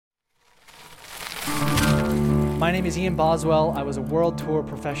My name is Ian Boswell. I was a World Tour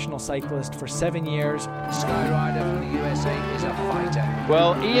professional cyclist for 7 years. Skyrider from the USA is a fighter.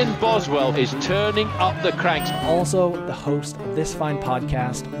 Well, Ian Boswell is turning up the cranks. Also the host of this fine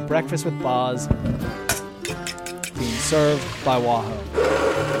podcast, Breakfast with Boz, being served by Wahoo.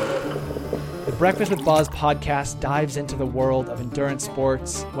 The Breakfast with Boz podcast dives into the world of endurance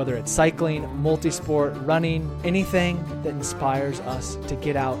sports, whether it's cycling, multisport, running, anything that inspires us to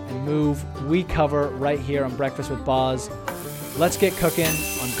get out and move. We cover right here on Breakfast with Boz. Let's get cooking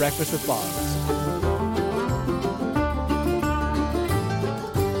on Breakfast with Boz.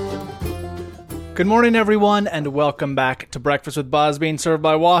 Good morning, everyone, and welcome back to Breakfast with Boz, being served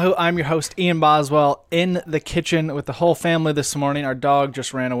by Wahoo. I'm your host, Ian Boswell, in the kitchen with the whole family this morning. Our dog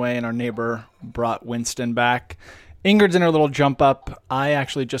just ran away, and our neighbor brought Winston back. Ingrid's in her little jump up. I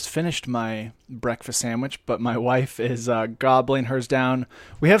actually just finished my breakfast sandwich, but my wife is gobbling hers down.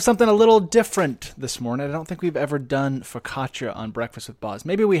 We have something a little different this morning. I don't think we've ever done focaccia on Breakfast with Boz.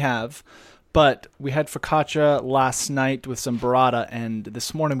 Maybe we have. But we had focaccia last night with some burrata, and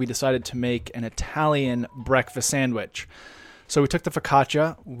this morning we decided to make an Italian breakfast sandwich. So we took the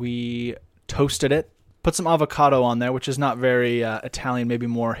focaccia, we toasted it, put some avocado on there, which is not very Italian, maybe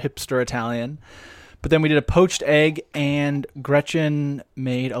more hipster Italian. But then we did a poached egg, and Gretchen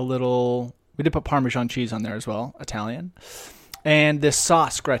made we did put Parmesan cheese on there as well, Italian. And this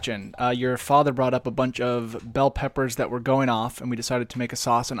sauce, Gretchen, your father brought up a bunch of bell peppers that were going off, and we decided to make a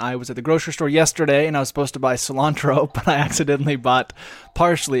sauce. And I was at the grocery store yesterday, and I was supposed to buy cilantro, but I accidentally bought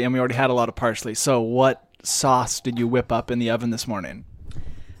parsley, and we already had a lot of parsley. So what sauce did you whip up in the oven this morning?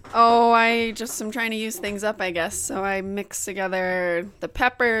 Oh, I just am trying to use things up, I guess. So I mixed together the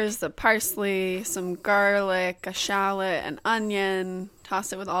peppers, the parsley, some garlic, a shallot, an onion,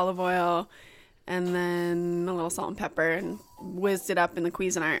 tossed it with olive oil, and then a little salt and pepper, and whizzed it up in the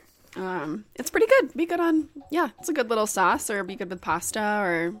Cuisinart. It's pretty good. Be good on, it's a good little sauce, or be good with pasta,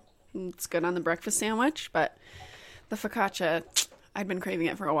 or it's good on the breakfast sandwich. But the focaccia, I'd been craving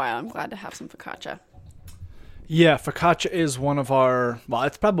it for a while. I'm glad to have some focaccia. Yeah, focaccia is one of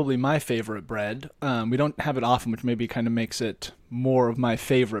it's probably my favorite bread. We don't have it often, which maybe kind of makes it more of my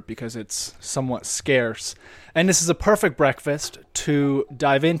favorite because it's somewhat scarce. And this is a perfect breakfast to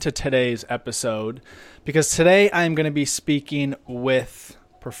dive into today's episode, because today I'm going to be speaking with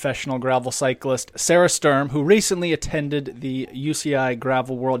professional gravel cyclist Sarah Sturm, who recently attended the UCI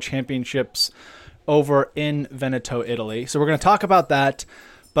Gravel World Championships over in Veneto, Italy. So we're going to talk about that.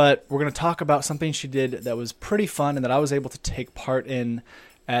 But we're going to talk about something she did that was pretty fun and that I was able to take part in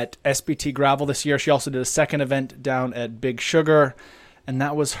at SBT Gravel this year. She also did a second event down at Big Sugar, and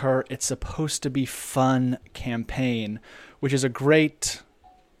that was her It's Supposed to Be Fun campaign, which is a great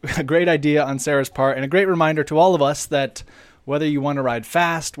idea on Sarah's part, and a great reminder to all of us that whether you want to ride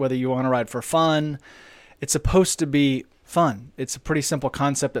fast, whether you want to ride for fun, it's supposed to be fun. It's a pretty simple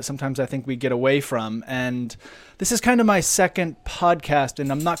concept that sometimes I think we get away from. And this is kind of my second podcast,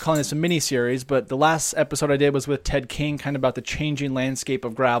 and I'm not calling this a mini series, but the last episode I did was with Ted King, kind of about the changing landscape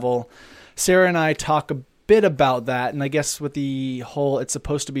of gravel. Sarah and I talk a bit about that, and I guess with the whole It's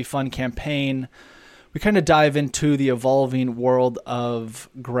Supposed to Be Fun campaign, we kind of dive into the evolving world of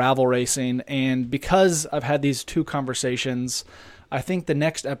gravel racing. And because I've had these two conversations, I think the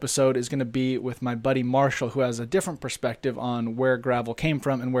next episode is going to be with my buddy Marshall, who has a different perspective on where gravel came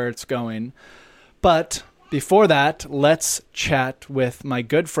from and where it's going. But before that, let's chat with my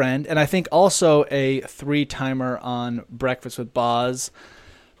good friend, and I think also a three-timer on Breakfast with Boz,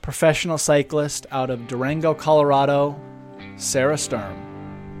 professional cyclist out of Durango, Colorado, Sarah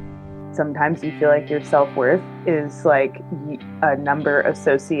Sturm. Sometimes you feel like your self-worth is like a number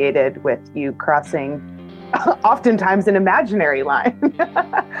associated with you crossing oftentimes an imaginary line.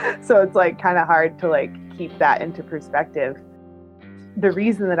 So it's like kind of hard to like keep that into perspective. The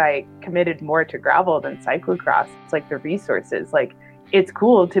reason that I committed more to gravel than cyclocross, it's like the resources. Like, it's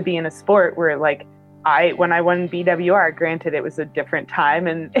cool to be in a sport where like when I won BWR, granted it was a different time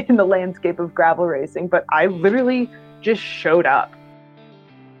in the landscape of gravel racing, but I literally just showed up.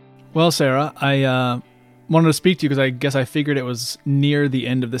 Well, Sarah, I wanted to speak to you because I guess I figured it was near the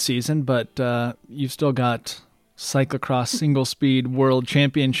end of the season, but you've still got cyclocross single speed world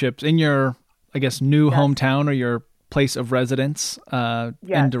championships in your, I guess, new hometown or your place of residence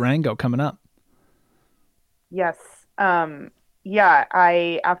in Durango coming up. Yes.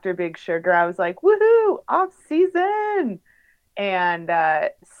 After Big Sugar, I was like, woohoo, off season. And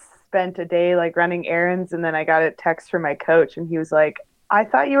spent a day like running errands. And then I got a text from my coach, and he was like, I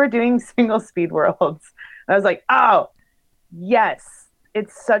thought you were doing single speed worlds. And I was like, oh, yes.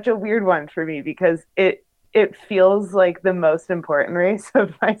 It's such a weird one for me because it it feels like the most important race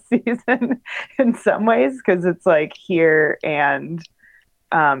of my season in some ways, because it's like here and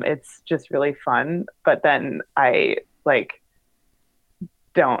it's just really fun. But then I like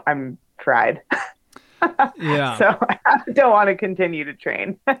I'm fried. Yeah. So I don't want to continue to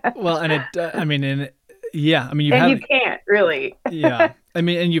train. Well, and You can't really. Yeah. I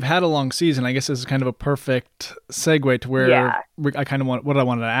mean, and you've had a long season. I guess this is kind of a perfect segue to where I kind of what I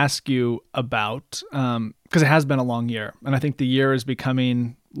wanted to ask you about, because it has been a long year. And I think the year is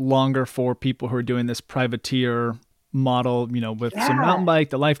becoming longer for people who are doing this privateer model, with some mountain bike,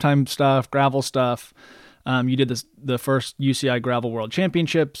 the Lifetime stuff, gravel stuff. You did the first UCI Gravel World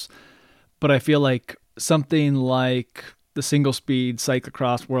Championships, but I feel like something like the Single Speed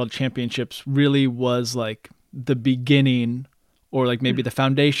Cyclocross World Championships really was like the beginning, or like maybe the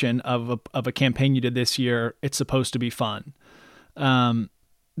foundation of a campaign you did this year. It's supposed to be fun.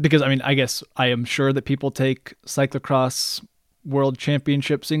 Because I guess I am sure that people take Cyclocross World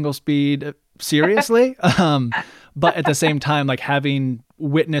Championship single speed seriously. But at the same time, like having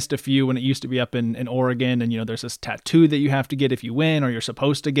witnessed a few when it used to be up in Oregon, and there's this tattoo that you have to get if you win, or you're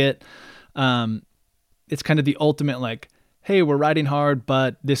supposed to get, it's kind of the ultimate like, hey, we're riding hard,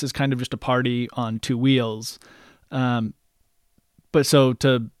 but this is kind of just a party on two wheels. But so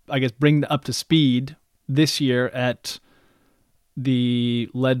to, I guess, bring up to speed this year at the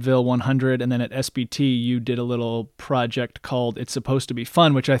Leadville 100 and then at SBT, you did a little project called It's Supposed to Be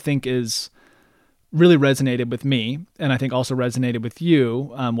Fun, which I think is really resonated with me, and I think also resonated with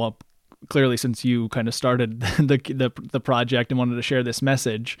you. Well, clearly since you kind of started the project and wanted to share this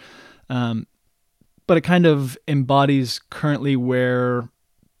message. But it kind of embodies currently where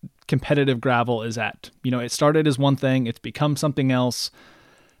competitive gravel is at. It started as one thing, it's become something else,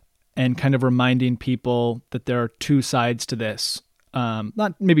 and kind of reminding people that there are two sides to this.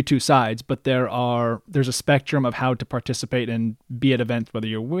 Not maybe two sides, but there's a spectrum of how to participate and be at events, whether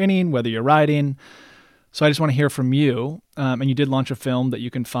you're winning, whether you're riding. So I just want to hear from you. And you did launch a film that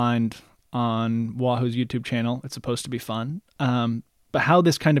you can find on Wahoo's YouTube channel. It's Supposed to Be Fun. But how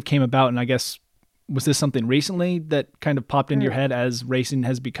this kind of came about, and I guess, was this something recently that kind of popped into your head as racing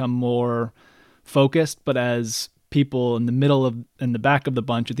has become more focused, but as people in the back of the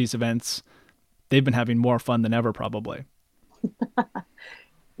bunch at these events, they've been having more fun than ever, probably.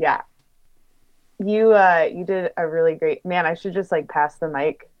 Yeah. You did a really great, man, I should just like pass the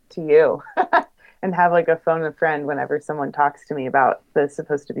mic to you and have like a phone a friend whenever someone talks to me about the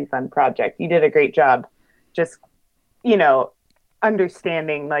Supposed to Be Fun project. You did a great job just,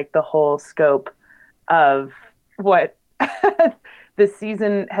 understanding like the whole scope of what the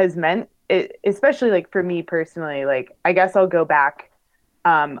season has meant, especially like for me personally. Like, I guess I'll go back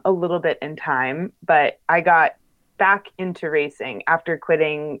a little bit in time, but I got back into racing after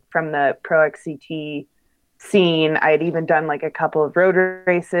quitting from the Pro XCT scene. I had even done like a couple of road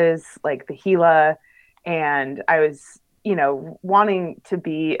races, like the Gila, and I was, wanting to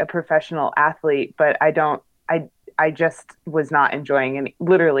be a professional athlete, but I just was not enjoying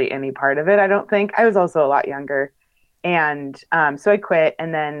literally any part of it. I don't think. I was also a lot younger. And so I quit,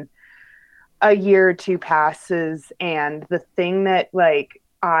 and then a year or two passes, and the thing that like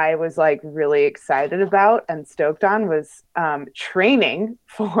I was like really excited about and stoked on was training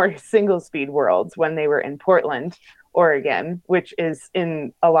for Single Speed Worlds when they were in Portland, Oregon, which is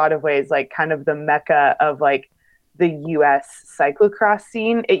in a lot of ways like kind of the mecca of like the U.S. cyclocross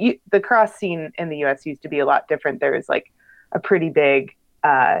scene. The cross scene in the U.S. used to be a lot different. There was like a pretty big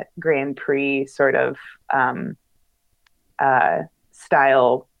Grand Prix sort of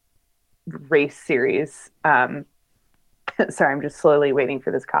style race series. Sorry, I'm just slowly waiting for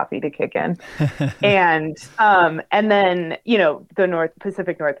this coffee to kick in. And then, the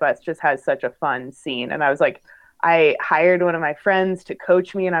Pacific Northwest just has such a fun scene. And I was like, I hired one of my friends to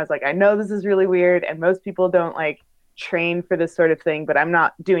coach me, and I was like, I know this is really weird and most people don't like train for this sort of thing, but I'm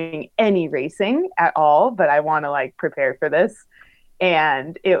not doing any racing at all, but I want to like prepare for this.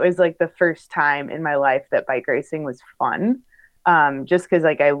 And it was like the first time in my life that bike racing was fun. Just because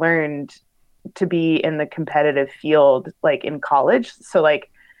like I learned to be in the competitive field like in college. So like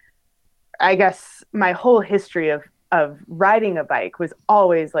I guess my whole history of riding a bike was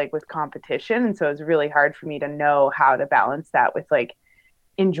always like with competition, and so it was really hard for me to know how to balance that with like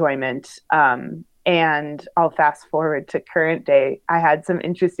enjoyment. And I'll fast forward to current day. I had some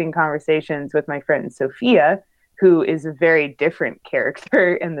interesting conversations with my friend Sophia, who is a very different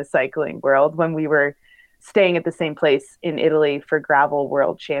character in the cycling world, when we were staying at the same place in Italy for Gravel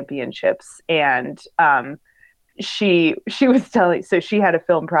World Championships. And she was telling, so she had a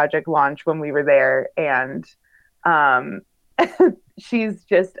film project launch when we were there, and she's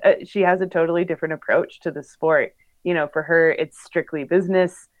just she has a totally different approach to the sport. You know, for her, it's strictly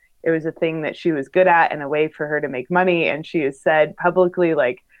business. It was a thing that she was good at and a way for her to make money. And she has said publicly,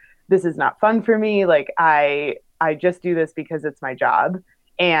 like, this is not fun for me. Like, I just do this because it's my job.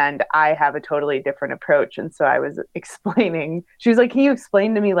 And I have a totally different approach. And so I was explaining, she was like, can you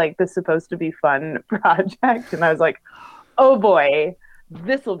explain to me like this supposed to be fun project? And I was like, oh boy,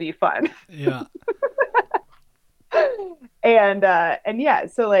 this will be fun. Yeah. And yeah,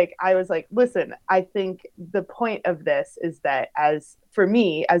 so like I was like, listen, I think the point of this is that as for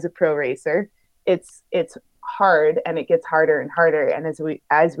me as a pro racer, it's hard and it gets harder and harder. And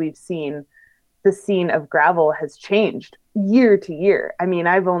as we've seen, the scene of gravel has changed year to year. I mean,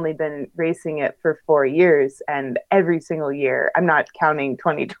 I've only been racing it for 4 years, and every single year, I'm not counting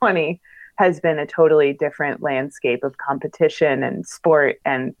 2020, has been a totally different landscape of competition and sport.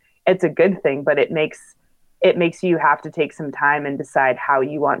 And it's a good thing, but it makes you have to take some time and decide how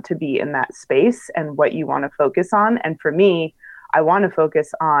you want to be in that space and what you want to focus on. And for me, I want to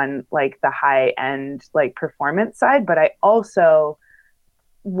focus on like the high end, like performance side, but I also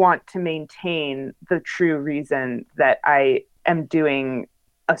want to maintain the true reason that I am doing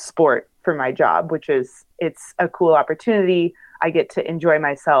a sport for my job, which is it's a cool opportunity. I get to enjoy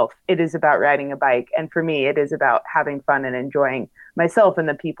myself. It is about riding a bike. And for me, it is about having fun and enjoying myself and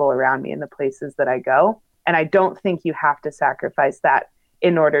the people around me and the places that I go. And I don't think you have to sacrifice that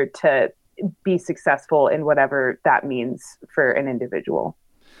in order to be successful in whatever that means for an individual.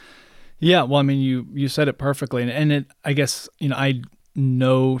 Yeah. Well, I mean, you said it perfectly. And it, I guess, you know, I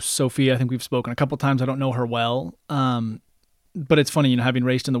know Sophia. I think we've spoken a couple times. I don't know her well. But it's funny, you know, having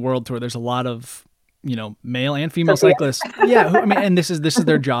raced in the World Tour, there's a lot of, you know, male and female cyclists. Yeah. I mean, and this is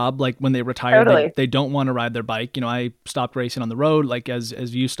their job. Like when they retire, Totally. they don't want to ride their bike. You know, I stopped racing on the road, like as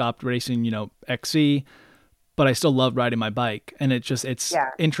you stopped racing, you know, XC, but I still love riding my bike. And it's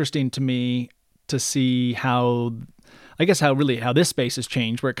interesting to me to see how this space has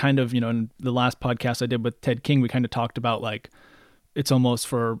changed, where it kind of, you know, in the last podcast I did with Ted King, we kind of talked about like, it's almost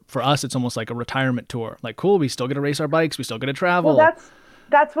for us, it's almost like a retirement tour. Like, cool, we still get to race our bikes, we still get to travel. Well,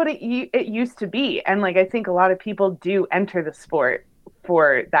 that's what it used to be. And like, I think a lot of people do enter the sport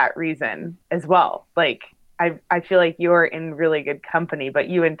for that reason as well. Like, I feel like you're in really good company, but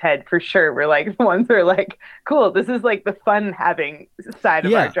you and Ted for sure were like the ones who are like, cool, this is like the fun having side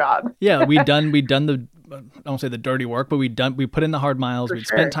of our job. Yeah, we'd done the, I won't say the dirty work, but we put in the hard miles. We'd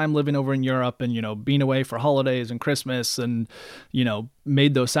spent time living over in Europe and, you know, being away for holidays and Christmas and, you know,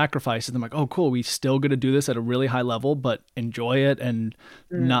 made those sacrifices. I'm like, oh, cool, we still get to do this at a really high level, but enjoy it and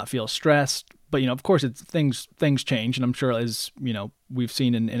not feel stressed. But, you know, of course, it's things change. And I'm sure, as, you know, we've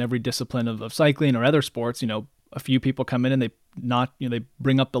seen in every discipline of cycling or other sports, you know, a few people come in and they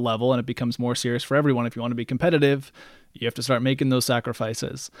bring up the level and it becomes more serious for everyone. If you want to be competitive, you have to start making those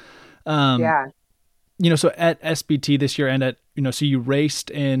sacrifices. You know, so at SBT this year and so you raced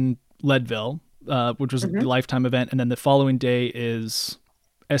in Leadville, which was the Lifetime event. And then the following day is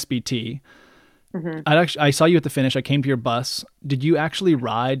SBT. I saw you at the finish. I came to your bus. Did you actually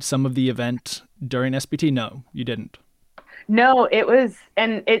ride some of the event during SBT? No, you didn't. No, it was,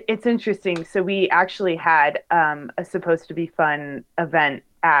 and it's interesting. So we actually had a supposed to be fun event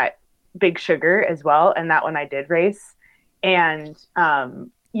at Big Sugar as well. And that one I did race. And,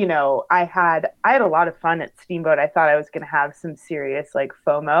 you know, I had a lot of fun at Steamboat. I thought I was going to have some serious like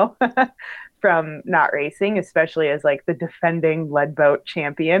FOMO from not racing, especially as like the defending Leadboat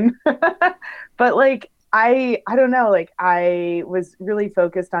champion. But like, I don't know, like I was really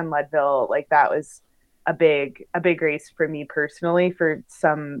focused on Leadville. Like that was a big race for me personally for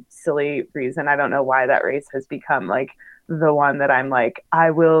some silly reason. I don't know why that race has become like the one that I'm like,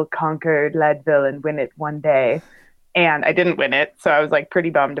 I will conquer Leadville and win it one day. And I didn't win it. So I was like pretty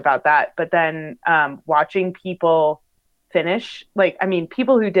bummed about that. But then watching people finish, like, I mean,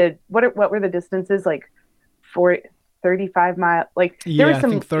 people who did, what were the distances? Like 35 mile, like there were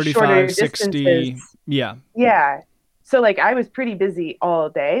some 35, shorter 60. distances. Yeah. Yeah. So like I was pretty busy all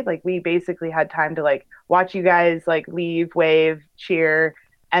day. Like we basically had time to like watch you guys like leave, wave, cheer,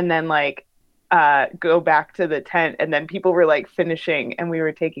 and then like go back to the tent. And then people were like finishing and we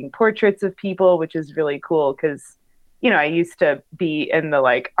were taking portraits of people, which is really cool because, you know, I used to be in the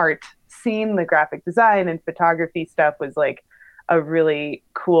like art scene, the graphic design and photography stuff was like a really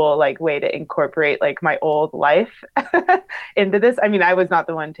cool like way to incorporate like my old life into this. I mean, I was not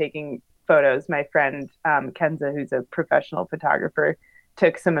the one taking photos. My friend Kenza, who's a professional photographer,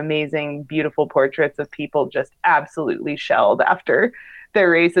 took some amazing, beautiful portraits of people just absolutely shelled after their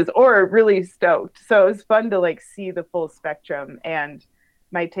races or really stoked. So it was fun to like see the full spectrum. And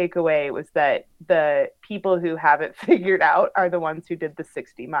my takeaway was that the people who have it figured out are the ones who did the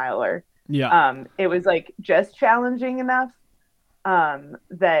 60 miler. Yeah. It was like just challenging enough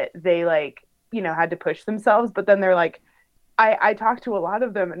that they like, you know, had to push themselves. But then they're like, I talked to a lot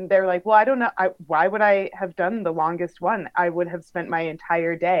of them and they're like, well, I don't know. Why would I have done the longest one? I would have spent my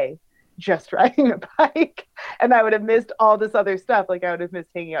entire day just riding a bike and I would have missed all this other stuff. Like I would have missed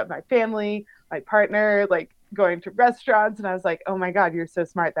hanging out with my family, my partner, like going to restaurants. And I was like, oh my God, you're so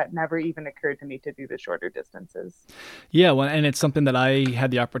smart. That never even occurred to me to do the shorter distances. Yeah, well, and it's something that I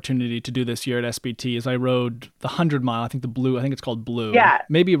had the opportunity to do this year at SBT is I rode the 100-mile, I think it's called Blue. Yeah.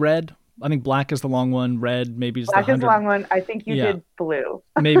 Maybe Red. I think black is the long one. Red maybe is Black the 100. is the long one. I think you did Blue.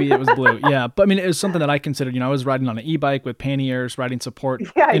 Maybe it was Blue. Yeah. But I mean, it was something that I considered, I was riding on an e-bike with panniers, riding support.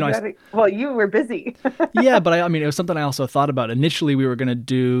 Yeah. Well, you were busy. Yeah. But I mean, it was something I also thought about. Initially, we were going to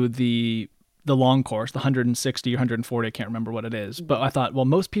do the long course, the 160 or 140. I can't remember what it is. But I thought, well,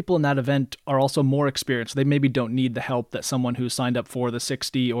 most people in that event are also more experienced. They maybe don't need the help that someone who signed up for the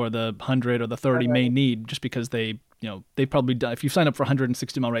 60 or the 100 or the 30 may need, just because they've probably done, if you've signed up for a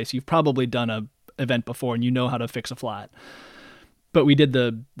 160-mile race, you've probably done a event before and you know how to fix a flat. But we did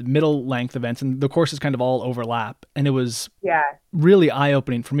the middle length events and the courses kind of all overlap. And it was really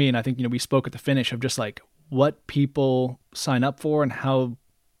eye-opening for me. And I think, we spoke at the finish of just like what people sign up for and how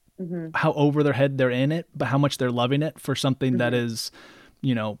over their head they're in it, but how much they're loving it for something that is,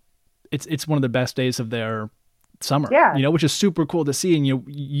 it's one of the best days of their summer, which is super cool to see. And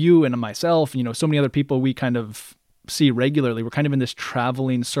you and myself, so many other people we kind of see regularly. We're kind of in this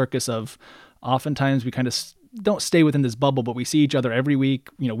traveling circus of oftentimes we kind of don't stay within this bubble, but we see each other every week,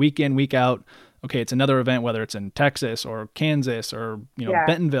 week in, week out. Okay, it's another event, whether it's in Texas or Kansas or,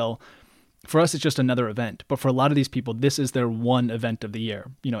 Bentonville. For us, it's just another event. But for a lot of these people, this is their one event of the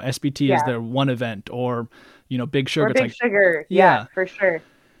year. SBT is their one event, or, Big Sugar. Or Big Sugar. Yeah, for sure.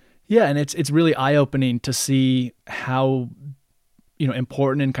 Yeah, and it's really eye-opening to see how,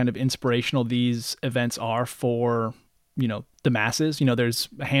 important and kind of inspirational these events are for, the masses. There's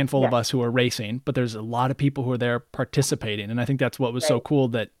a handful of us who are racing, but there's a lot of people who are there participating. And I think that's what was so cool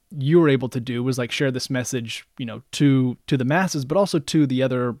that you were able to do, was like share this message, to the masses, but also to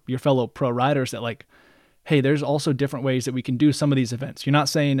your fellow pro riders that like, hey, there's also different ways that we can do some of these events. You're not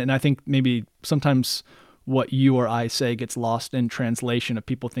saying, and I think maybe sometimes what you or I say gets lost in translation of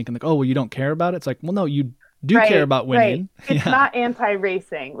people thinking like, oh, well, you don't care about it. It's like, well, no, you do care about winning. Right. It's not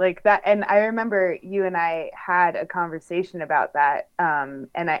anti-racing like that. And I remember you and I had a conversation about that. And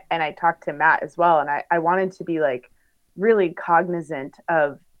I talked to Matt as well. And I wanted to be like really cognizant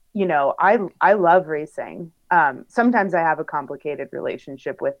of, I love racing. Sometimes I have a complicated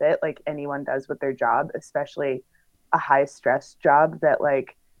relationship with it, like anyone does with their job, especially a high stress job that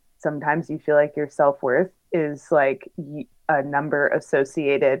like sometimes you feel like your self-worth is like a number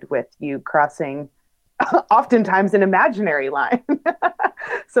associated with you crossing oftentimes an imaginary line.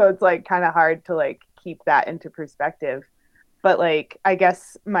 So it's like kind of hard to like keep that into perspective. But like, I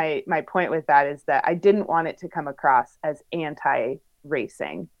guess my point with that is that I didn't want it to come across as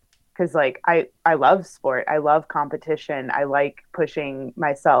anti-racing, because like I love sport. I love competition. I like pushing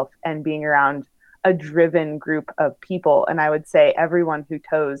myself and being around a driven group of people. And I would say everyone who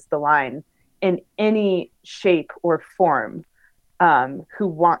toes the line in any shape or form, who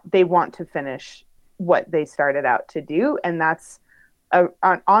want to finish what they started out to do. And that's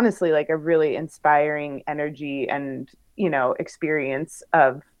honestly like a really inspiring energy and, experience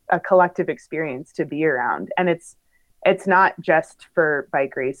of a collective experience to be around. And it's not just for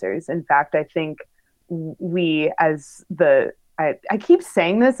bike racers. In fact, I think we as I keep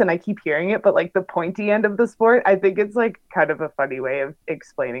saying this and I keep hearing it, but like the pointy end of the sport, I think it's like kind of a funny way of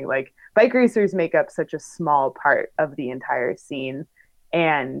explaining, like bike racers make up such a small part of the entire scene.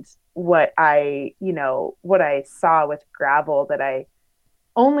 And what I saw with gravel that I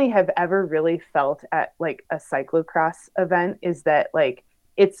only have ever really felt at like a cyclocross event is that like,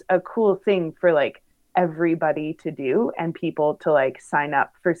 it's a cool thing for like everybody to do and people to like sign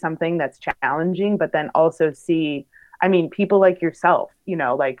up for something that's challenging, but then also see, I mean, people like yourself,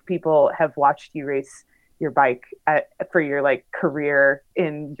 like people have watched you race your bike for your like career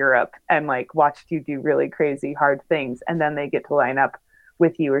in Europe and like watched you do really crazy hard things. And then they get to line up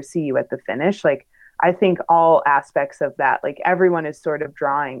with you or see you at the finish. Like, I think all aspects of that, like everyone is sort of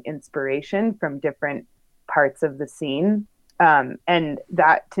drawing inspiration from different parts of the scene. And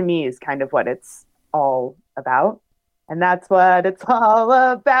that to me is kind of what it's all about. And that's what it's all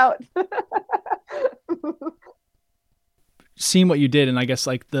about. Seeing what you did, and I guess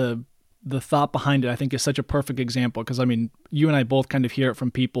like the thought behind it, I think is such a perfect example, because I mean, you and I both kind of hear it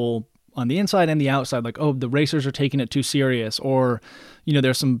from people on the inside and the outside, like, oh, the racers are taking it too serious, or,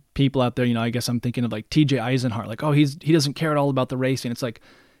 there's some people out there, I guess I'm thinking of like TJ Eisenhart, like, oh, he doesn't care at all about the racing. It's like,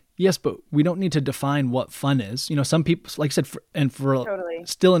 yes, but we don't need to define what fun is. Some people, like I said, for Totally.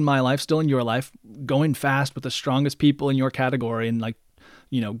 still in my life, still in your life, going fast with the strongest people in your category and like,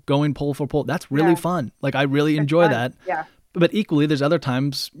 going pole for pole, that's really fun. Like, I really enjoy that. Yeah. But equally, there's other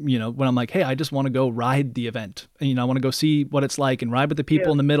times, when I'm like, hey, I just want to go ride the event. And, I want to go see what it's like and ride with the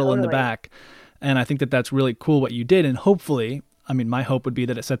people in the middle and the back. And I think that that's really cool what you did. And hopefully, my hope would be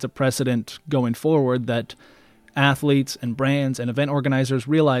that it sets a precedent going forward, that athletes and brands and event organizers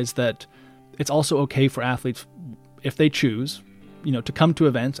realize that it's also okay for athletes, if they choose, to come to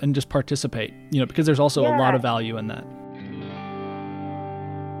events and just participate, because there's also a lot of value in that.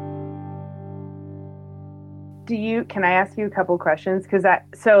 Can I ask you a couple questions? Because I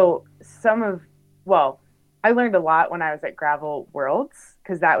learned a lot when I was at Gravel Worlds,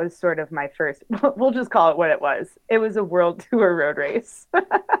 because that was sort of my first, we'll just call it what it was. It was a World Tour road race.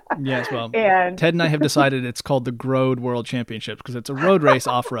 Yes, well, and Ted and I have decided it's called the Grode World Championships because it's a road race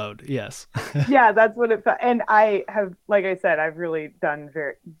off-road. Yes. Yeah, that's what it felt. And I have, like I said, I've really done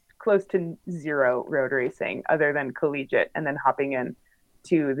very close to zero road racing other than collegiate, and then hopping in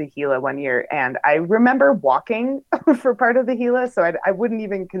to the Gila one year. And I remember walking for part of the Gila, so I wouldn't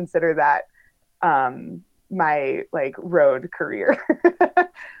even consider that my like road career.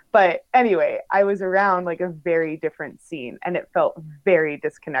 But anyway, I was around like a very different scene, and it felt very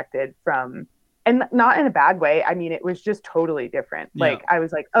disconnected from, and not in a bad way. I mean, it was just totally different. Yeah. Like, I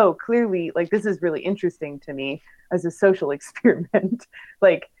was like, oh, clearly, like, this is really interesting to me as a social experiment.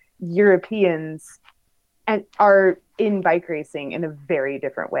 Like, Europeans and are in bike racing in a very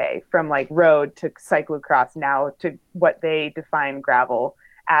different way, from like road to cyclocross now to what they define gravel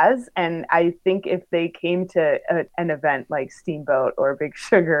as. And I think if they came to an event like Steamboat or Big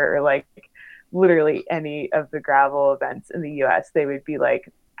Sugar, or like literally any of the gravel events in the US, they would be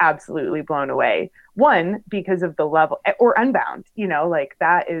like absolutely blown away. One, because of the level, or Unbound, like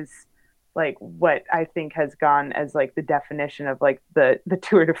that is like what I think has gone as like the definition of like the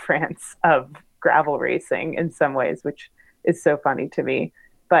Tour de France of gravel racing in some ways, which is so funny to me.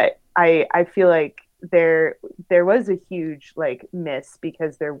 But I feel like there was a huge like miss,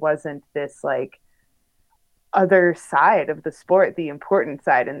 because there wasn't this like other side of the sport, the important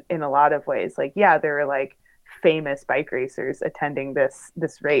side in a lot of ways. Like, yeah, there were like famous bike racers attending this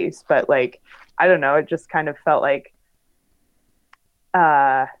race, but like, I don't know, it just kind of felt like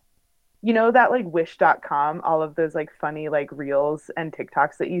that like wish.com, all of those like funny like reels and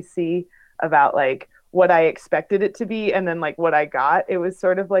TikToks that you see about like what I expected it to be and then like what I got. It was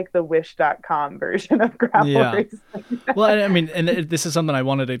sort of like the wish.com version of gravel racing. Well, I mean, and this is something I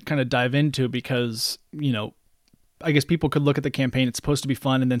wanted to kind of dive into, because, I guess people could look at the campaign, it's supposed to be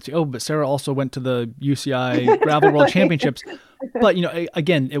fun, and then say, oh, but Sarah also went to the UCI Gravel World Championships. But,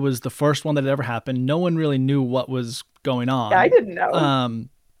 again, it was the first one that had ever happened. No one really knew what was going on. Yeah, I didn't know.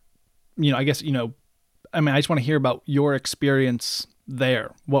 I guess, I just want to hear about your experience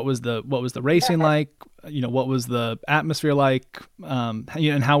there. What was the racing like? What was the atmosphere like?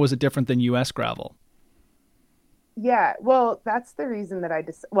 And how was it different than US gravel? Yeah, well, that's the reason that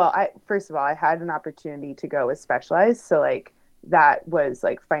first of all, I had an opportunity to go with Specialized, so like that was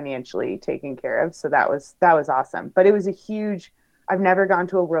like financially taken care of, so that was awesome. But it was I've never gone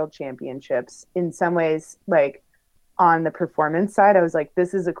to a world championships. In some ways, like on the performance side, I was like,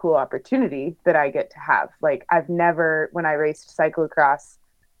 this is a cool opportunity that I get to have. Like, when I raced cyclocross,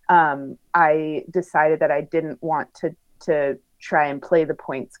 I decided that I didn't want to try and play the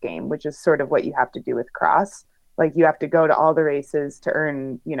points game, which is sort of what you have to do with cross. Like, you have to go to all the races to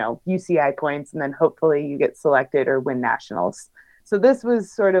earn, UCI points, and then hopefully you get selected or win nationals. So this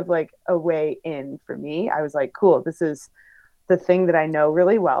was sort of like a way in for me. I was like, cool, this is the thing that I know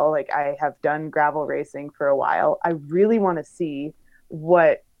really well. Like, I have done gravel racing for a while. I really want to see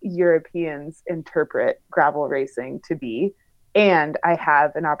what Europeans interpret gravel racing to be. And I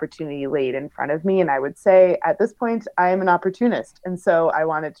have an opportunity laid in front of me. And I would say at this point, I am an opportunist. And so I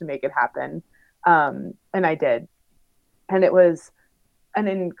wanted to make it happen. And I did. And it was an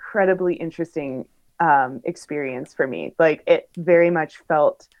incredibly interesting experience for me. Like, it very much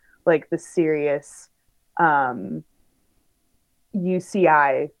felt like the serious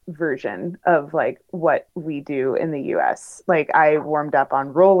UCI version of like what we do in the US. Like, I warmed up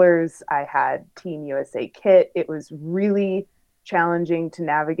on rollers. I had Team USA kit. It was really challenging to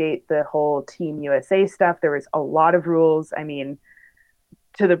navigate the whole Team USA stuff. There was a lot of rules. I mean,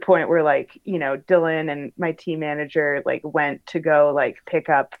 to the point where like, Dylan and my team manager like went to go like pick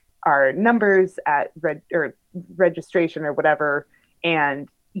up our numbers at registration or whatever. And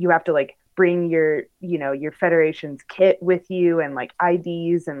you have to like bring your, you know, your federation's kit with you and like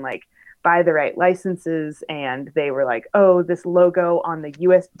IDs and like buy the right licenses. And they were like, oh, this logo on the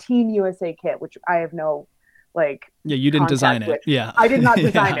US Team USA kit, which I have no like Yeah, you didn't design it. with. Yeah. I did not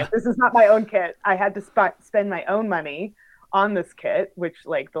design Yeah. it. This is not my own kit. I had to spend my own money on this kit, which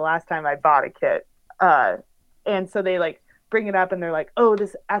like the last time I bought a kit. And so they like bring it up and they're like, oh,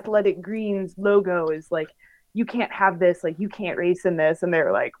 this Athletic Greens logo is like, you can't have this, like you can't race in this. And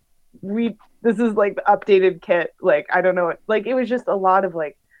they're like, this is like the updated kit. Like, I don't know what, like, it was just a lot of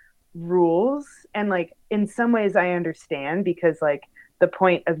like rules. And like, in some ways I understand, because like the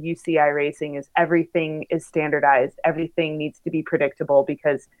point of UCI racing is everything is standardized. Everything needs to be predictable,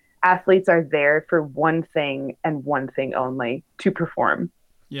 because athletes are there for one thing and one thing only: to perform.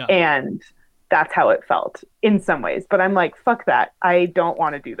 Yeah. And that's how it felt in some ways. But I'm like, fuck that. I don't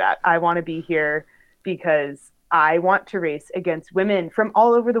want to do that. I want to be here because I want to race against women from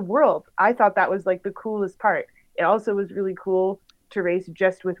all over the world. I thought that was like the coolest part. It also was really cool to race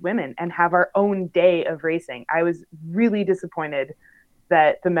just with women and have our own day of racing. I was really disappointed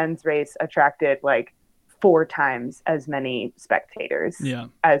that the men's race attracted like 4 times as many spectators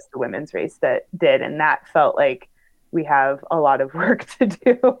as the women's race that did. And that felt like we have a lot of work to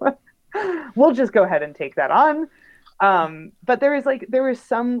do. We'll just go ahead and take that on. But there was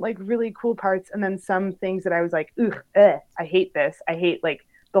some like really cool parts, and then some things that I was like, I hate this. I hate like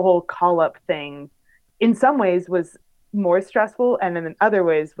the whole call up thing. In some ways was more stressful, and in other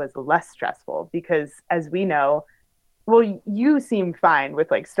ways was less stressful, because as we know, well, you seem fine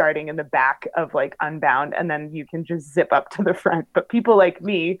with like starting in the back of like Unbound and then you can just zip up to the front. But people like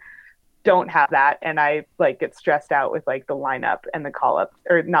me don't have that, and I like get stressed out with like the lineup and the call up,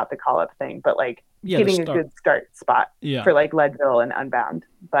 or not the call up thing, but like getting a good start spot for like Leadville and Unbound.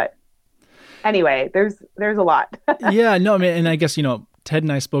 But anyway, there's a lot. Yeah, no, I mean, and I guess, you know, Ted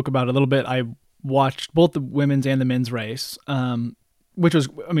and I spoke about it a little bit. I watched both the women's and the men's race, which was,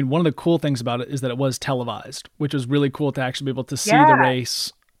 I mean, one of the cool things about it is that it was televised, which was really cool to actually be able to see the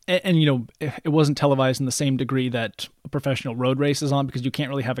race. And, you know, it wasn't televised in the same degree that a professional road race is on, because you can't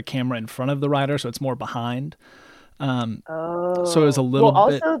really have a camera in front of the rider, so it's more behind. So it was a little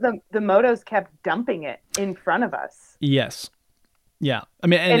bit... Also, the motos kept dumping it in front of us. Yes. Yeah. I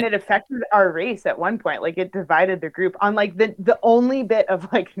mean, and it affected our race at one point. Like, it divided the group on like the only bit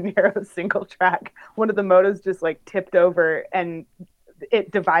of like narrow single track. One of the motos just like tipped over, and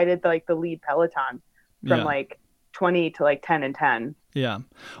it divided like the lead peloton from like 20 to like 10 and 10. Yeah.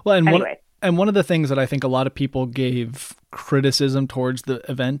 Well, and anyway. One of the things that I think a lot of people gave criticism towards the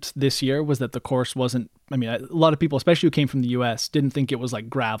event this year was that the course wasn't, I mean, a lot of people, especially who came from the US, didn't think it was like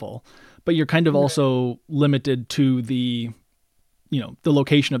gravel, but you're kind of also limited to the, you know, the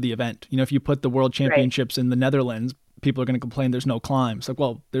location of the event. You know, if you put the World Championships in the Netherlands, people are going to complain there's no climbs. Like,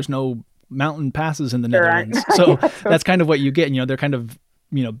 well, there's no mountain passes in the Netherlands. So that's kind of what you get. You know, they're kind of,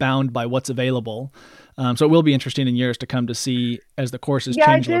 you know, bound by what's available. So it will be interesting in years to come to see as the courses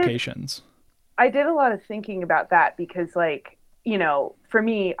change locations. I did a lot of thinking about that, because like, you know, for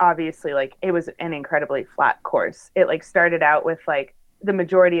me, obviously, like it was an incredibly flat course. It like started out with like the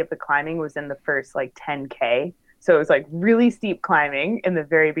majority of the climbing was in the first like 10K. So it was like really steep climbing in the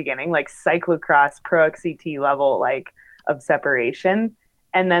very beginning, like cyclocross pro XCT level, like of separation.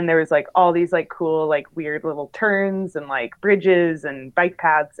 And then there was like all these like cool, like weird little turns and like bridges and bike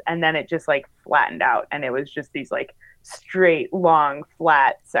paths. And then it just like flattened out, and it was just these like straight, long,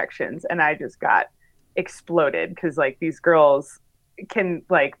 flat sections. And I just got exploded, because like these girls can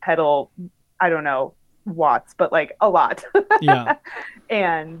like pedal, I don't know, watts, but like a lot. Yeah.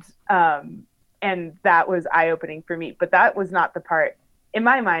 And that was eye-opening for me. But that was not the part. In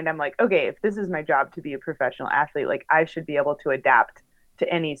my mind, I'm like, okay, if this is my job to be a professional athlete, like I should be able to adapt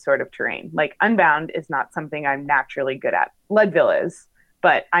to any sort of terrain. Like Unbound is not something I'm naturally good at. Leadville is,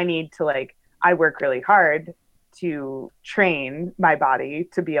 but I need to like, I work really hard to train my body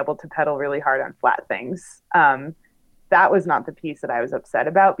to be able to pedal really hard on flat things. That was not the piece that I was upset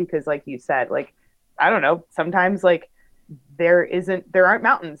about, because like you said, like, I don't know, sometimes like there aren't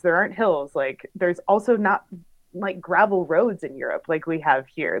mountains, there aren't hills. Like there's also not like gravel roads in Europe like we have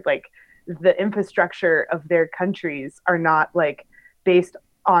here. Like the infrastructure of their countries are not like based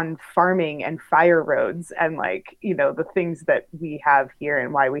on farming and fire roads and like, you know, the things that we have here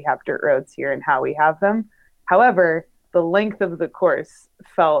and why we have dirt roads here and how we have them. However, the length of the course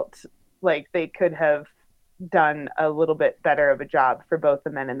felt like they could have done a little bit better of a job for both the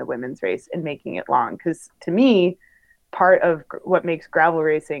men and the women's race in making it long. Because to me, part of what makes gravel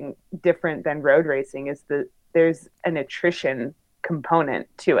racing different than road racing is that there's an attrition component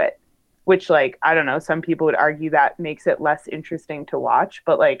to it. which like, I don't know, some people would argue that makes it less interesting to watch,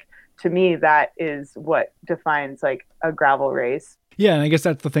 but like to me that is what defines like a gravel race. Yeah, and I guess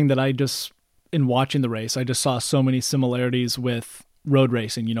that's the thing that in watching the race, I just saw so many similarities with road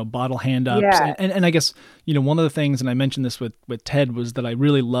racing, bottle hand ups. Yeah. And I guess, one of the things, and I mentioned this with Ted, was that I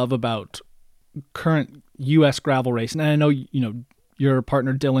really love about current U.S. gravel racing. And I know, your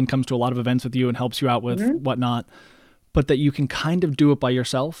partner Dylan comes to a lot of events with you and helps you out with whatnot, but that you can kind of do it by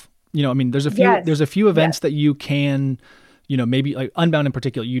yourself. There's a few events that you can, maybe like Unbound in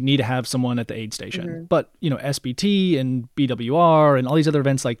particular, you need to have someone at the aid station. But, SBT and BWR and all these other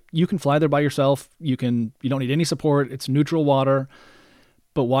events, like you can fly there by yourself. You don't need any support. It's neutral water.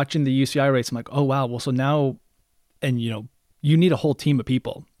 But watching the UCI race, I'm like, oh, wow. Well, so now, and, you need a whole team of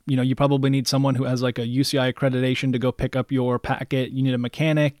people. You probably need someone who has like a UCI accreditation to go pick up your packet. You need a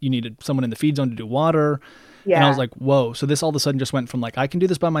mechanic. You need someone in the feed zone to do water. Yeah. And I was like, whoa. So this all of a sudden just went from like, I can do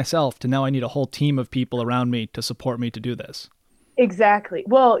this by myself to now I need a whole team of people around me to support me to do this. Exactly.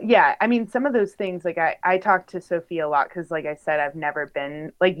 Well, yeah. Some of those things, like I talked to Sophie a lot because like I said, I've never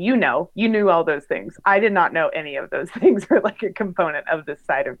been like, you knew all those things. I did not know any of those things were like a component of this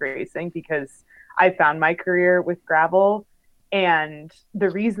side of racing because I found my career with gravel. And the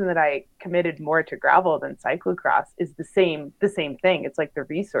reason that I committed more to gravel than cyclocross is the same thing. It's like the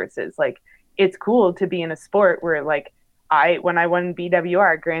resources, like it's cool to be in a sport where like when I won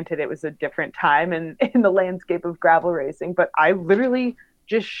BWR, granted it was a different time in the landscape of gravel racing, but I literally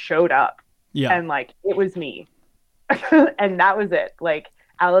just showed up and like, it was me and that was it. Like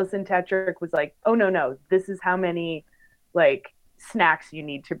Allison Tetrick was like, oh no, this is how many like snacks you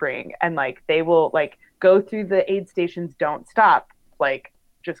need to bring. And like, they will like go through the aid stations, don't stop, like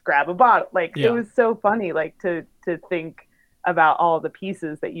just grab a bottle. Like it was so funny, like to think about all the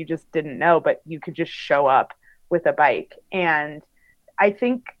pieces that you just didn't know, but you could just show up with a bike. And I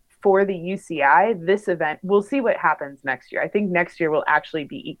think for the UCI, this event, we'll see what happens next year. I think next year will actually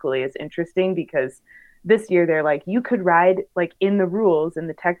be equally as interesting because this year they're like, you could ride like in the rules in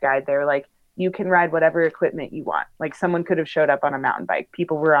the tech guide, they're like, you can ride whatever equipment you want. Like someone could have showed up on a mountain bike.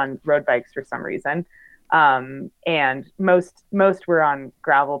 People were on road bikes for some reason. And most were on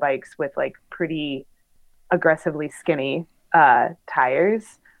gravel bikes with like pretty aggressively skinny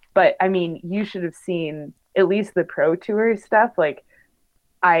tires. But you should have seen at least the pro tour stuff. Like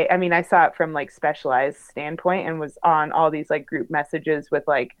I saw it from like Specialized standpoint and was on all these like group messages with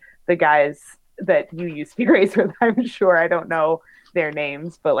like the guys that you used to race with. I'm sure I don't know their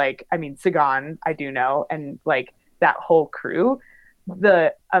names, but like Sagan I do know, and like that whole crew,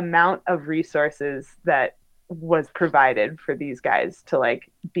 the amount of resources that was provided for these guys to like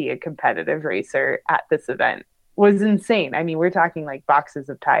be a competitive racer at this event was insane. We're talking like boxes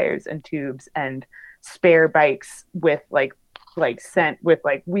of tires and tubes and spare bikes with like sent with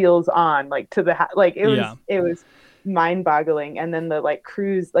like wheels on like to the like it was mind-boggling. And then the like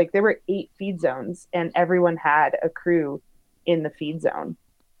crews, like there were 8 feed zones and everyone had a crew in the feed zone.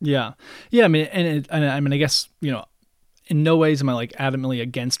 Yeah. I guess in no ways am I like adamantly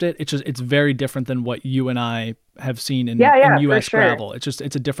against it. It's just it's very different than what you and I have seen in US gravel. It's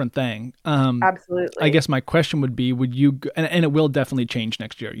a different thing. Absolutely. I guess my question would be, would you and it will definitely change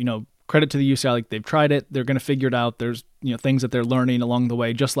next year. Credit to the UCI, like they've tried it, they're going to figure it out. There's things that they're learning along the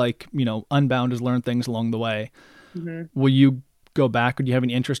way, just like Unbound has learned things along the way. Mm-hmm. Will you go back, or do you have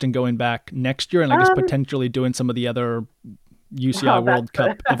any interest in going back next year and I guess potentially doing some of the other UCI World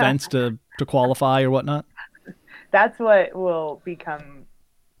Cup events to qualify or whatnot? That's what will become.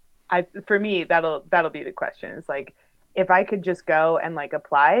 For me, that'll be the question. It's like if I could just go and like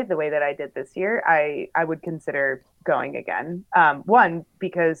apply the way that I did this year, I would consider going again. One,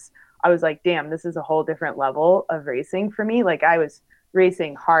 because I was like, damn, this is a whole different level of racing for me. Like I was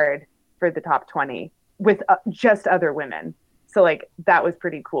racing hard for the top 20 with just other women. So like that was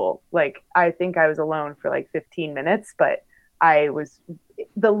pretty cool. Like I think I was alone for like 15 minutes, but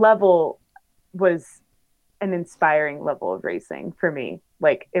the level was an inspiring level of racing for me.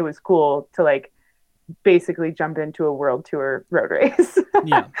 Like it was cool to like basically jump into a world tour road race.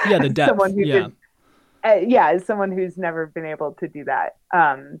 The depth. Someone who as someone who's never been able to do that.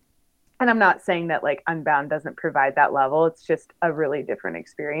 And I'm not saying that like Unbound doesn't provide that level. It's just a really different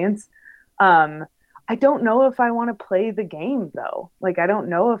experience. I don't know if I want to play the game though. Like I don't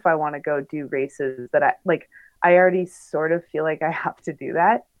know if I want to go do races that I already sort of feel like I have to do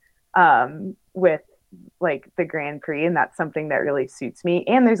that with like the Grand Prix, and that's something that really suits me.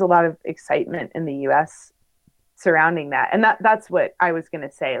 And there's a lot of excitement in the US surrounding that. And that's what I was going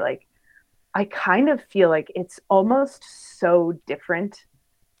to say. Like, I kind of feel like it's almost so different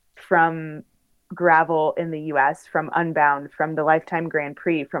from gravel in the US, from Unbound, from the Lifetime Grand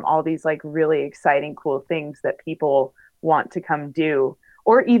Prix, from all these like really exciting, cool things that people want to come do,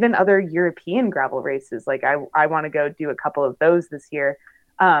 or even other European gravel races. Like I want to go do a couple of those this year.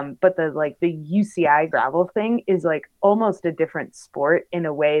 But the UCI gravel thing is like almost a different sport in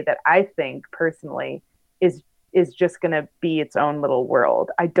a way that I think personally is just going to be its own little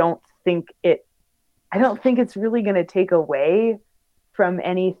world. I don't think it's really going to take away from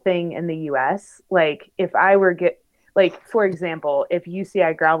anything in the US. Like if I were for example, if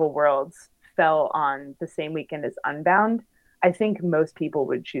UCI Gravel Worlds fell on the same weekend as Unbound, I think most people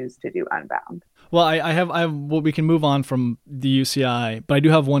would choose to do Unbound. Well, I have well, we can move on from the UCI, but I do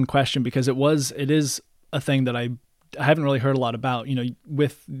have one question, because it is a thing that I haven't really heard a lot about. You know,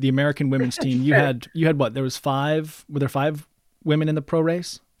 with the American women's team, you had what? Were there 5 women in the pro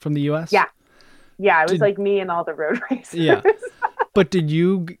race from the US? Yeah. Yeah, it was like me and all the road racers. Yeah. But did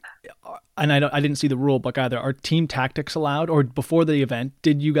you, and I didn't see the rule book either, are team tactics allowed? Or before the event,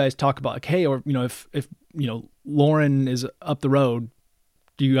 did you guys talk about like, hey, or, you know, if you know, Lauren is up the road,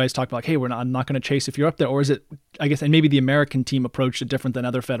 do you guys talk about like, hey, I'm not going to chase if you're up there? Or is it, I guess, and maybe the American team approached it different than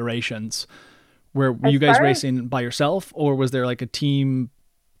other federations, were you guys racing by yourself, or was there like a team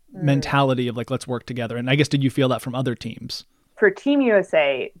mentality of like, let's work together? And I guess, did you feel that from other teams? For Team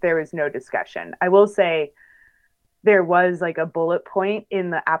USA, there was no discussion. I will say there was like a bullet point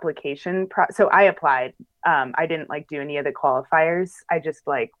in the application. So I applied. I didn't like do any of the qualifiers. I just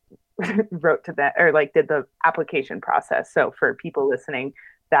like wrote to that, or like did the application process. So for people listening,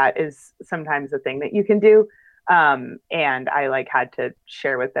 that is sometimes a thing that you can do. And I like had to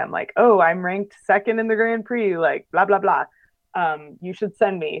share with them like, oh, I'm ranked 2nd in the Grand Prix, like blah, blah, blah. You should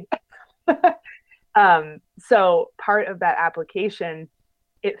send me. So part of that application,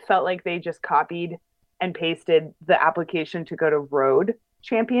 it felt like they just copied and pasted the application to go to road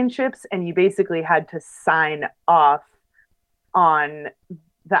championships. And you basically had to sign off on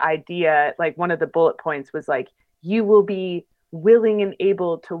the idea. Like one of the bullet points was like, you will be willing and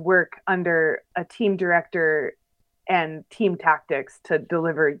able to work under a team director and team tactics to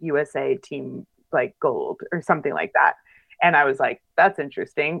deliver USA team like gold or something like that. And I was like, that's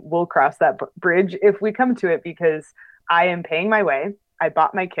interesting. We'll cross that bridge if we come to it, because I am paying my way. I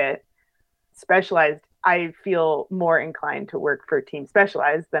bought my kit. Specialized, I feel more inclined to work for Team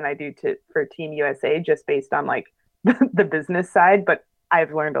Specialized than I do for Team USA, just based on like the business side. But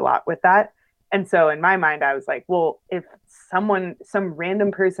I've learned a lot with that. And so in my mind, I was like, well, if some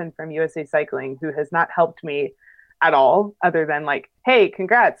random person from USA Cycling who has not helped me at all, other than like, hey,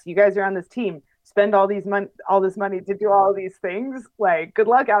 congrats, you guys are on this team, spend all this money to do all these things, like good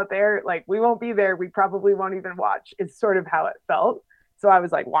luck out there, like we won't be there, we probably won't even watch, is sort of how it felt. So I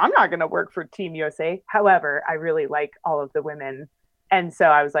was like, well, I'm not going to work for Team USA. However, I really like all of the women. And so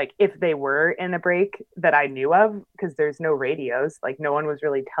I was like, if they were in a break that I knew of, because there's no radios, like no one was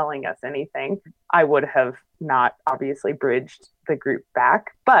really telling us anything, I would have not obviously bridged the group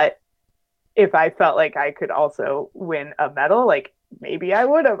back. But if I felt like I could also win a medal, like maybe I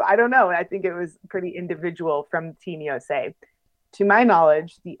would have. I don't know. I think it was pretty individual from Team USA. To my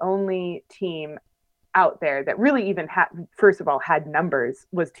knowledge, the only team out there that really even had numbers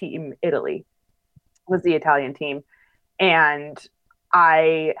was Team Italy, was the Italian team. And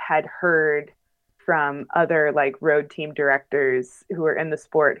I had heard from other like road team directors who were in the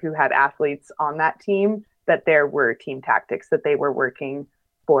sport who had athletes on that team that there were team tactics that they were working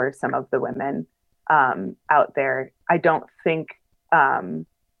for some of the women out there. I don't think the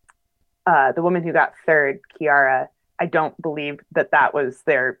woman who got 3rd, Chiara, I don't believe that was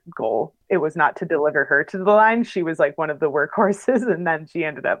their goal. It was not to deliver her to the line. She was like one of the workhorses, and then she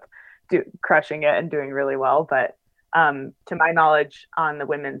ended up crushing it and doing really well. But to my knowledge, on the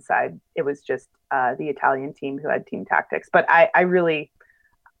women's side, it was just the Italian team who had team tactics. But I really,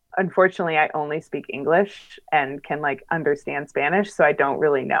 unfortunately, I only speak English and can like understand Spanish, so I don't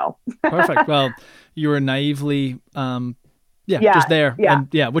really know. Perfect. Well, you were naively, just there. Yeah.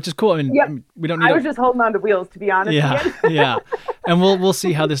 And, which is cool. I mean, we don't need. I was just holding on to wheels, to be honest. Yeah, yeah. And we'll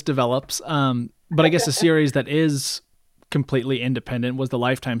see how this develops. But I guess a series that is completely independent was the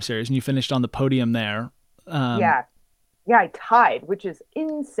Lifetime series, and you finished on the podium there. Yeah, I tied, which is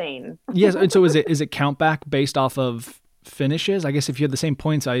insane. Yes, and so is it count back based off of finishes? I guess if you had the same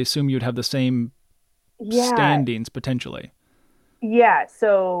points, I assume you'd have the same standings potentially. Yeah,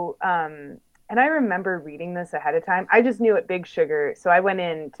 so and I remember reading this ahead of time. I just knew at Big Sugar, so I went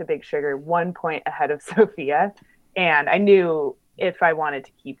into Big Sugar 1 point ahead of Sophia, and I knew if I wanted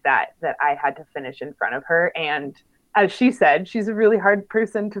to keep that I had to finish in front of her. And as she said, she's a really hard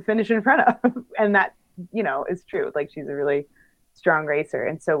person to finish in front of, and that, is true. Like, she's a really strong racer.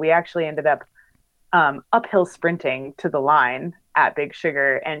 And so we actually ended up uphill sprinting to the line at Big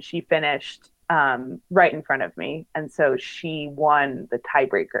Sugar, and she finished right in front of me, and so she won the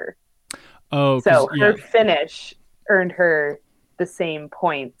tiebreaker. Oh, so her yeah. finish earned her the same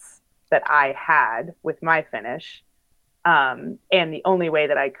points that I had with my finish. And the only way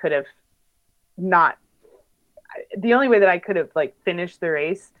that I could have like finished the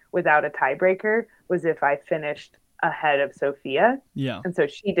race without a tiebreaker was if I finished ahead of Sophia. Yeah. And so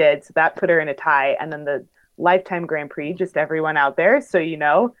she did. So that put her in a tie. And then the Lifetime Grand Prix, just everyone out there, so you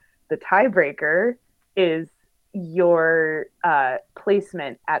know, the tiebreaker is your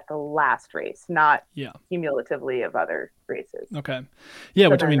placement at the last race, not cumulatively of other races. Okay. Yeah,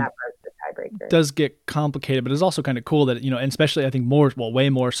 so which I mean, that was the tiebreaker. Does get complicated, but it's also kind of cool that, you know, and especially I think way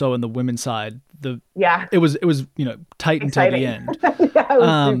more so in the women's side. It was you know, tight Exciting. until the end. Yeah, it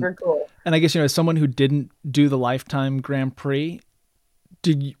was super cool. And I guess, you know, as someone who didn't do the Lifetime Grand Prix,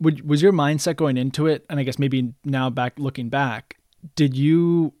 was your mindset going into it, and I guess maybe now looking back, did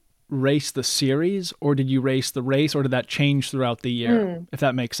you race the series or did you race the race, or did that change throughout the year? If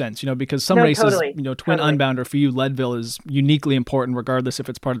that makes sense, you know, because some races, totally. you know, Twin Unbound, or for you Leadville, is uniquely important regardless if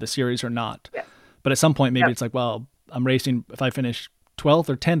it's part of the series or not. Yeah. But at some point maybe it's like, well, I'm racing, if I finish 12th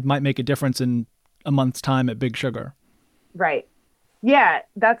or 10th might make a difference in a month's time at Big Sugar. Right. Yeah,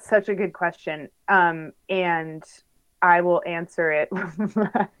 that's such a good question. And I will answer it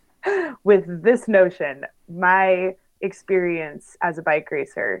with this notion. My experience as a bike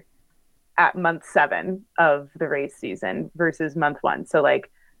racer at month 7 of the race season versus month 1. So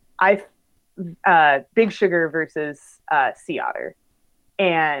like Big Sugar versus Sea Otter.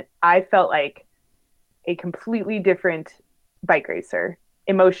 And I felt like a completely different bike racer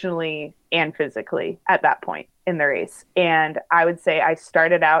emotionally and physically at that point in the race. And I would say I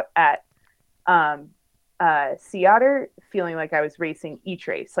started out at Sea Otter feeling like I was racing each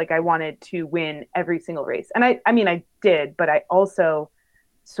race. Like I wanted to win every single race. And I mean, I did, but I also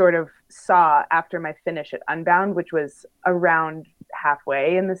sort of saw after my finish at Unbound, which was around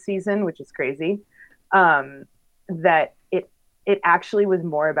halfway in the season, which is crazy, that it actually was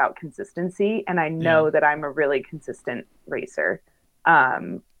more about consistency. And I know that I'm a really consistent racer.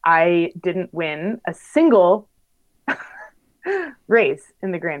 I didn't win a single race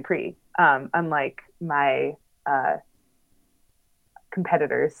in the Grand Prix, unlike my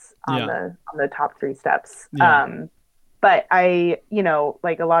competitors on the top 3 steps. But I, you know,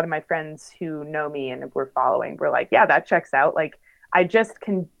 like a lot of my friends who know me and were following were like, yeah, that checks out. Like I just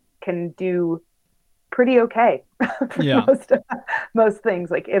can do pretty okay for most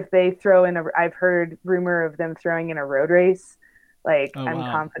things. Like if they throw in I've heard rumor of them throwing in a road race. Like I'm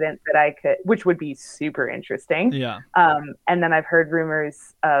confident that I could, which would be super interesting. Yeah. And then I've heard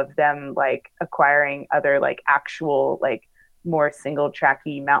rumors of them like acquiring other like actual like more single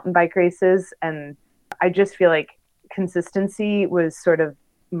tracky mountain bike races. And I just feel like consistency was sort of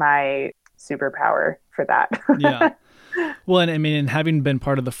my superpower for that. Yeah. Well, and I mean, and having been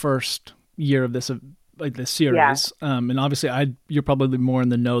part of the first year of this like this series, and obviously you're probably more in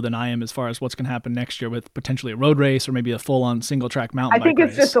the know than I am as far as what's going to happen next year with potentially a road race or maybe a full-on single-track mountain bike race. I think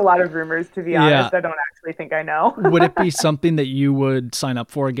it's just a lot of rumors, to be honest. I don't actually think I know. Would it be something that you would sign up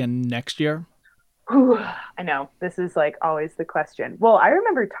for again next year? I know. This is like always the question. Well, I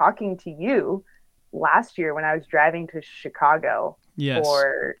remember talking to you last year when I was driving to Chicago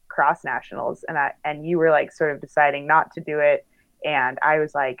for Cross Nationals, and you were like sort of deciding not to do it, and I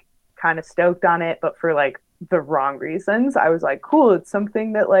was like kind of stoked on it, but for like the wrong reasons. I was like, cool, it's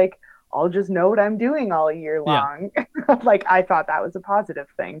something that like I'll just know what I'm doing all year long. Like I thought that was a positive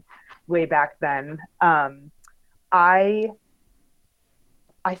thing way back then. I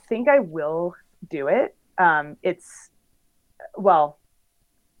think I will do it. It's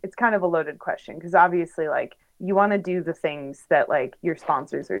kind of a loaded question because obviously like you want to do the things that like your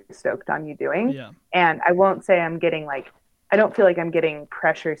sponsors are stoked on you doing. And I won't say I don't feel like I'm getting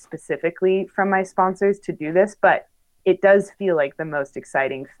pressure specifically from my sponsors to do this, but it does feel like the most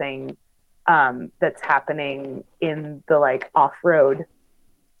exciting thing that's happening in the like off-road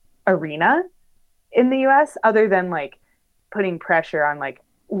arena in the US, other than like putting pressure on like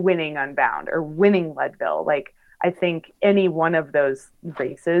winning Unbound or winning Leadville. Like I think any one of those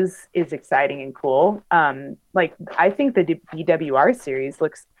races is exciting and cool. Like I think the BWR series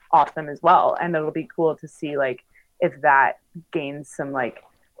looks awesome as well. And it'll be cool to see like if that gains some like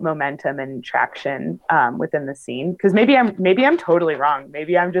momentum and traction within the scene. Because maybe I'm totally wrong.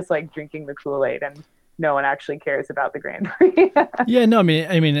 Maybe I'm just like drinking the Kool-Aid and no one actually cares about the Grand Prix. Yeah, no, I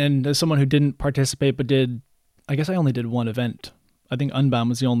mean, and as someone who didn't participate but I guess I only did one event. I think Unbound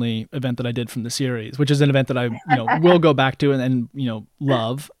was the only event that I did from the series, which is an event that I will go back to and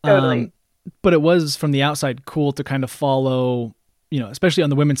love. Totally. but it was from the outside cool to kind of follow, especially on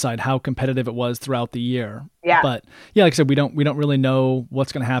the women's side, how competitive it was throughout the year. Yeah. But yeah, like I said, we don't really know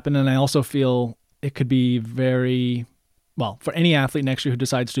what's going to happen. And I also feel it could be very, well, for any athlete next year who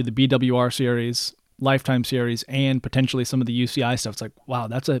decides to do the BWR series, Lifetime series, and potentially some of the UCI stuff. It's like, wow,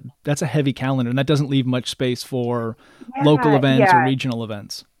 that's a heavy calendar, and that doesn't leave much space for local events or regional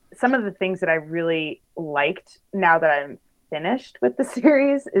events. Some of the things that I really liked now that I'm finished with the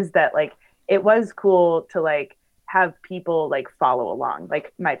series is that like it was cool to like have people like follow along.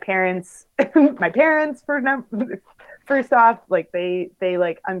 Like my parents first off, like they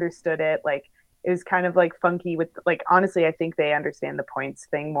like understood it. Like it was kind of like funky with like, honestly, I think they understand the points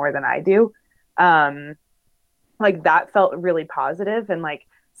thing more than I do. Like that felt really positive and like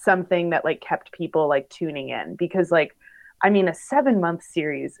something that like kept people like tuning in, because like, I mean, a 7-month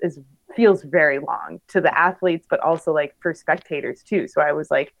series feels very long to the athletes, but also like for spectators too. So I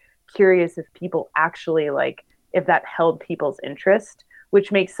was like curious if people actually like, if that held people's interest,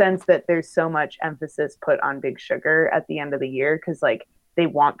 which makes sense that there's so much emphasis put on Big Sugar at the end of the year. 'Cause like they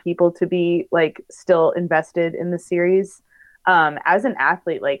want people to be like still invested in the series. As an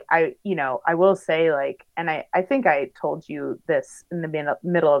athlete, like I will say like, and I think I told you this in the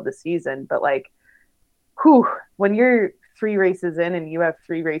middle of the season, but like, when you're 3 races in and you have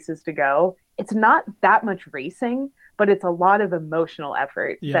 3 races to go, it's not that much racing, but it's a lot of emotional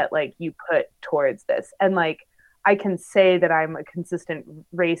effort that like you put towards this. And like, I can say that I'm a consistent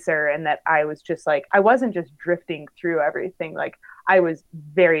racer and that I was just like, I wasn't just drifting through everything. Like I was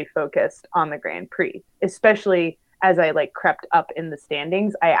very focused on the Grand Prix, especially as I like crept up in the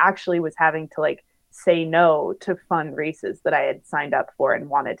standings. I actually was having to like say no to fun races that I had signed up for and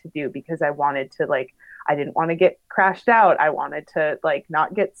wanted to do, because I wanted to like, I didn't want to get crashed out. I wanted to like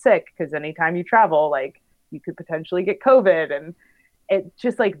not get sick, because anytime you travel, like you could potentially get COVID, and it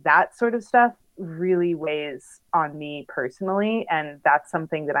just like that sort of stuff really weighs on me personally. And that's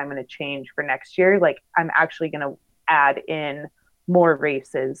something that I'm going to change for next year. Like I'm actually going to add in more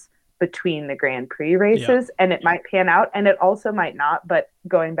races between the Grand Prix races, and it might pan out and it also might not. But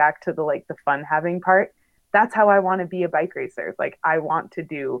going back to the like the fun having part, that's how I want to be a bike racer. Like I want to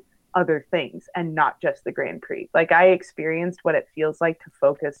do other things and not just the Grand Prix. Like I experienced what it feels like to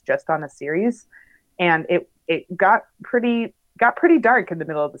focus just on a series, and it got pretty dark in the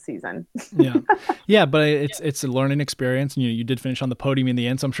middle of the season. Yeah, but it's a learning experience, and you did finish on the podium in the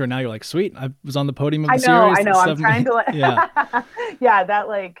end. So I'm sure now you're like, sweet, I was on the podium of the series. I know. I'm trying to that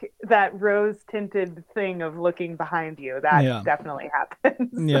like that rose tinted thing of looking behind you, that definitely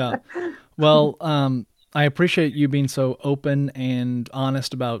happens. Well, I appreciate you being so open and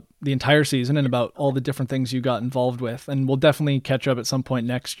honest about the entire season and about all the different things you got involved with. And we'll definitely catch up at some point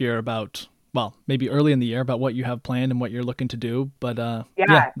next year about, well, maybe early in the year, about what you have planned and what you're looking to do. But a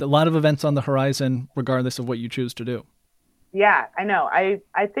lot of events on the horizon, regardless of what you choose to do. Yeah, I know. I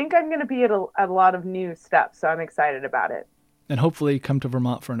think I'm going to be at a lot of new stuff, so I'm excited about it. And hopefully come to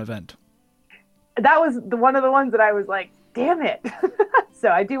Vermont for an event. That was one of the ones that I was like, damn it. So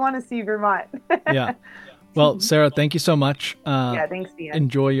I do want to see Vermont. Yeah. Well, Sarah, thank you so much. Thanks, Ian.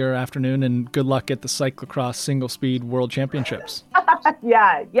 Enjoy your afternoon and good luck at the Cyclocross Single Speed World Championships.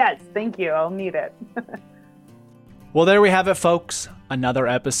 Yes, thank you. I'll need it. Well, there we have it, folks. Another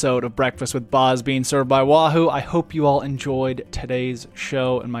episode of Breakfast with Boz being served by Wahoo. I hope you all enjoyed today's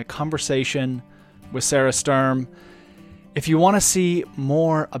show and my conversation with Sarah Sturm. If you want to see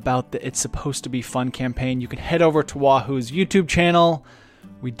more about the It's Supposed to Be Fun campaign, you can head over to Wahoo's YouTube channel.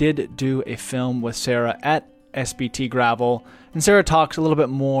 We did do a film with Sarah at SBT Gravel, and Sarah talks a little bit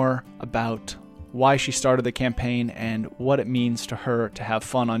more about why she started the campaign and what it means to her to have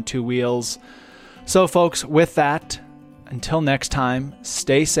fun on 2 wheels. So folks, with that, until next time,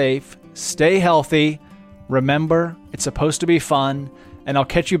 stay safe, stay healthy, remember, it's supposed to be fun, and I'll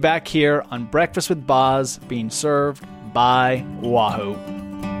catch you back here on Breakfast with Boz being served by Wahoo.